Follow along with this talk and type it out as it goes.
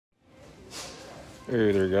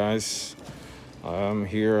Hey there, guys. I'm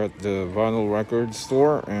here at the vinyl record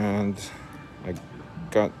store and I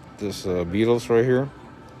got this Beatles right here.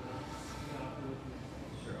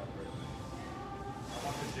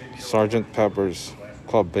 Sergeant Pepper's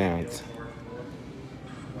Club Band.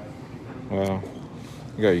 Well,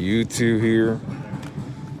 I got U2 here.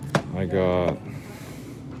 I got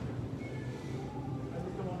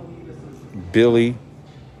Billy.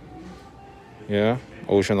 Yeah,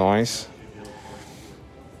 Ocean Eyes.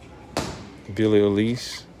 Billy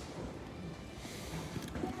Elise.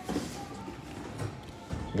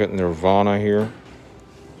 Got Nirvana here.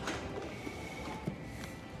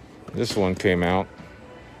 This one came out.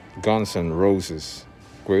 Guns N' Roses.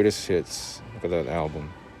 Greatest Hits. Look at that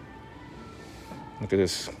album. Look at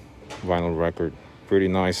this vinyl record. Pretty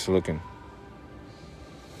nice looking.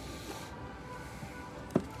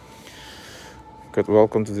 Got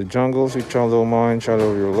Welcome to the Jungle, Sweet Child O' Mine, Shadow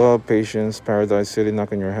of Your Love, Patience, Paradise City,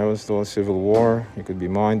 Knock on Your Heaven's Door, Civil War, You Could Be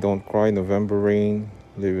Mine, Don't Cry, November Rain,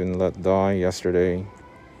 Live and Let Die, Yesterday,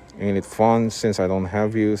 Ain't It Fun, Since I Don't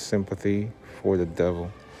Have You, Sympathy for the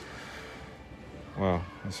Devil. Wow,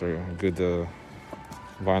 that's a good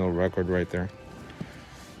vinyl record right there.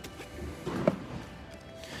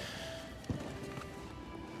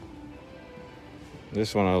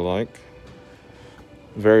 This one I like.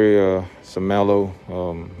 Very some mellow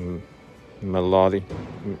melodic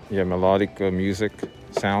music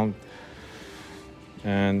sound.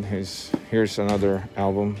 And here's another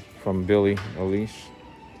album from Billy Elise.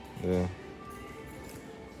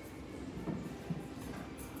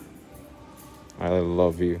 I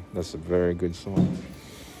Love You. That's a very good song.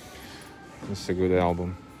 It's a good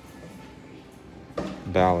album.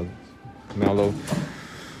 Ballad, mellow.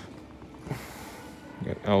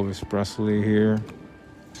 Got Elvis Presley here.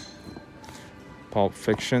 Pulp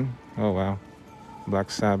Fiction. Oh wow.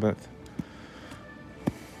 Black Sabbath.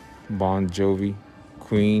 Bon Jovi.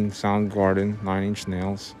 Queen. Soundgarden. 9 Inch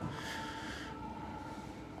Nails.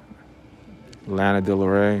 Lana Del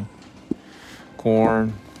Rey.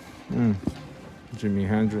 Korn. Jimi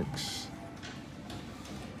Hendrix.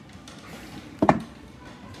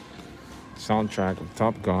 Soundtrack of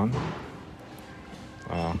Top Gun.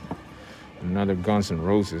 Another Guns N'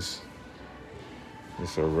 Roses.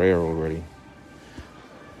 These are rare already.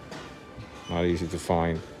 Not easy to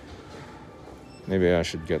find. Maybe I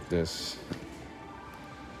should get this.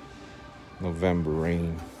 November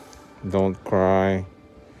Rain. Don't Cry.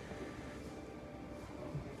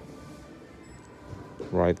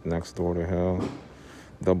 Right Next Door to Hell.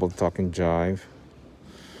 Double Talking Jive.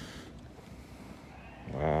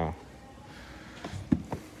 Wow.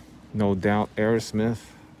 No Doubt, Aerosmith.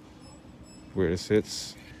 Greatest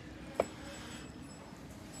Hits.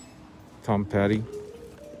 Tom Petty.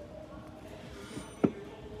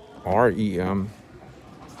 REM.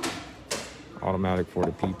 Automatic for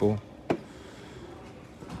the People.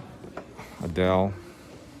 Adele.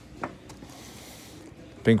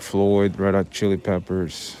 Pink Floyd, Red Hot Chili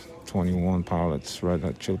Peppers. 21 Pilots, Red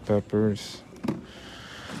Hot Chili Peppers.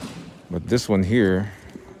 But this one here,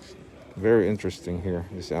 very interesting here,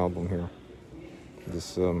 this album here.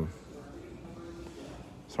 This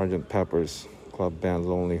Sgt. Pepper's Club Band,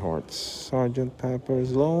 Lonely Hearts. Sgt.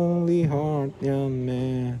 Pepper's Lonely Heart, young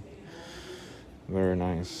man. Very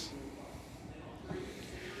nice.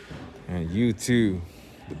 And U2,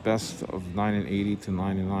 the best of 1980 to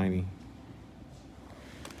 1990.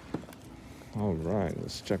 All right,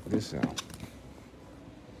 let's check this out.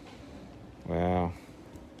 Wow.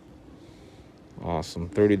 Awesome,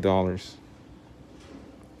 $30.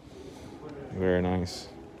 Very nice.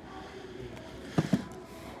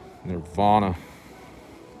 Nirvana.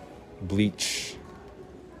 Bleach.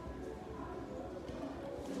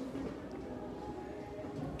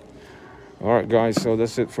 All right, guys, so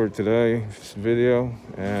that's it for today's video,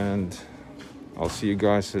 and I'll see you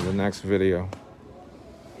guys in the next video.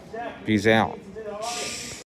 Peace out.